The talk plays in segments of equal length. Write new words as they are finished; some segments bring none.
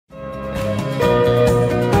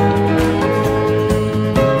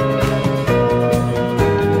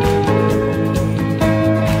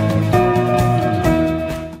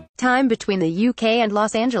between the UK and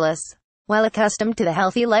Los Angeles. While accustomed to the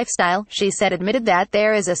healthy lifestyle, she said admitted that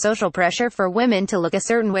there is a social pressure for women to look a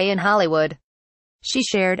certain way in Hollywood. She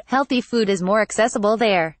shared, "Healthy food is more accessible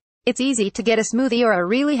there. It's easy to get a smoothie or a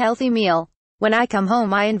really healthy meal. When I come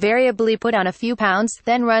home I invariably put on a few pounds,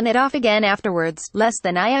 then run it off again afterwards. Less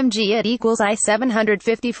than IMG at equals I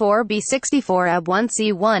 754 B 64 AB 1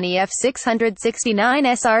 C 1 EF 669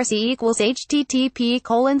 SRC equals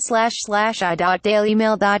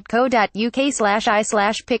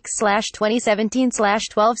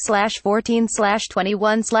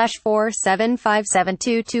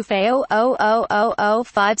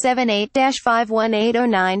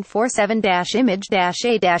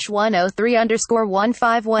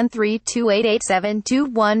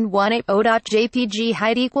 158872118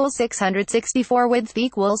 height equals 664 width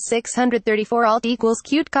equals 634 alt equals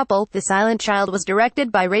cute couple. The Silent Child was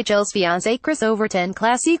directed by Rachel's fiancé Chris Overton.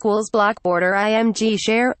 Class equals block border IMG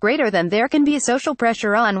share greater than. There can be a social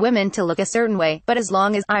pressure on women to look a certain way, but as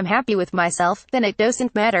long as I'm happy with myself, then it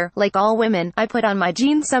doesn't matter. Like all women, I put on my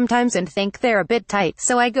jeans sometimes and think they're a bit tight,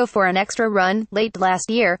 so I go for an extra run." Late last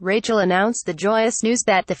year, Rachel announced the joyous news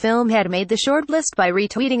that the film had made the shortlist by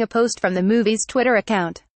retweeting a post from the movie's Twitter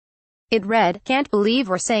account. It read, "Can't believe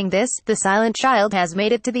we're saying this, The Silent Child has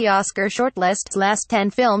made it to the Oscar shortlist's last 10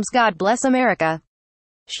 films. God bless America."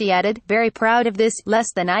 She added, "Very proud of this.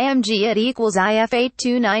 Less than IMG at equals IF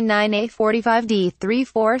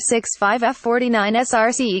 8299A45D3465F49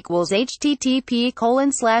 SRC equals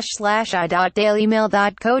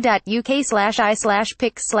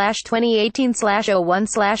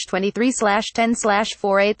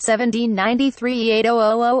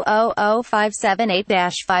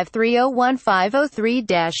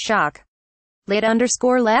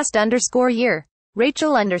Late_last_year.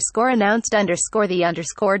 Rachel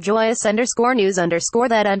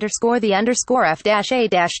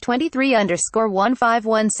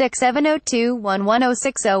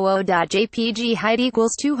height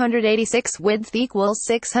equals 286 width equals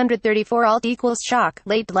 634 alt equals shock.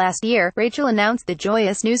 Late last year, Rachel announced the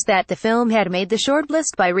joyous news that the film had made the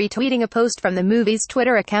shortlist by retweeting a post from the movie's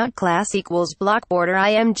Twitter account. Class equals block border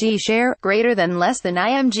IMG share greater than less than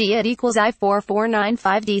IMG at equals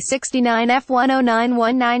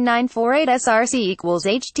I4495D69F10919948 SRC equals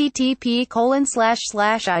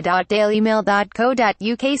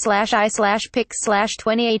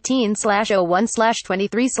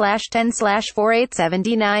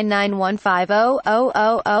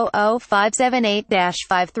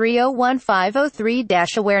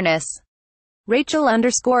Rachel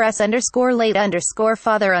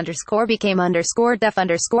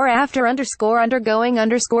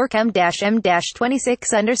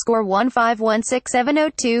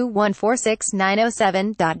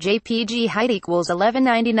height equals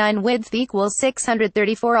 1199 width equals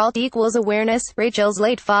 634 alt equals awareness. Rachel's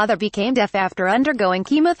late father became deaf after undergoing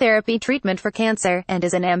chemotherapy treatment for cancer, and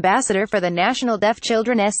is an ambassador for the National Deaf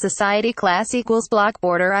Children's Society. Class equals block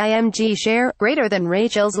border IMG share greater than.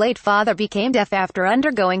 Rachel's late father became deaf after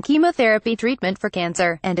undergoing chemotherapy treatment for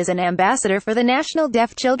cancer, and is an ambassador for the National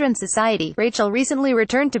Deaf Children's Society. Rachel recently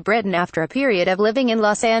returned to Britain after a period of living in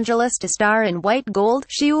Los Angeles to star in White Gold.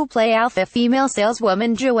 She will play alpha female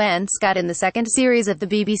saleswoman Joanne Scott in the second series of the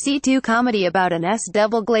BBC Two comedy about an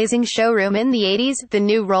double glazing showroom in the 80s. The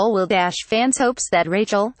new role will dash fans' hopes that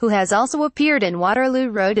Rachel, who has also appeared in Waterloo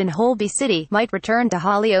Road and Holby City, might return to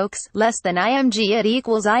Hollyoaks. Less than IMG at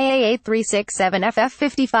equals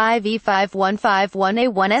IA8367FF55E5151A1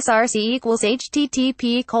 SRC equals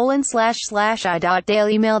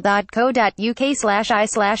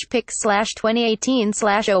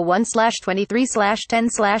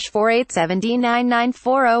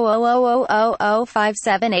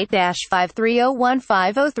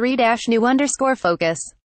Rachel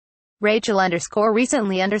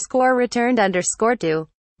 _recently_returned_to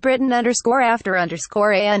Britain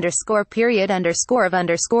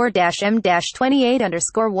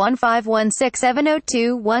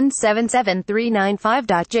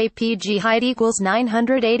height equals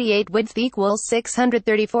 988 width equals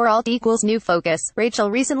 634 alt equals new focus. Rachel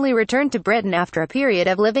recently returned to Britain after a period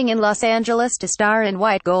of living in Los Angeles to star in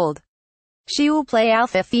White Gold. She will play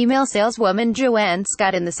alpha female saleswoman Joanne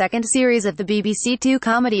Scott in the second series of the BBC Two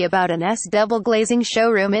comedy about an double glazing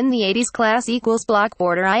showroom in the 80s. Class equals block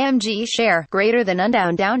border IMG share greater than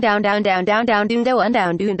undown down down down down down down dundo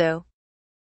undown dundo.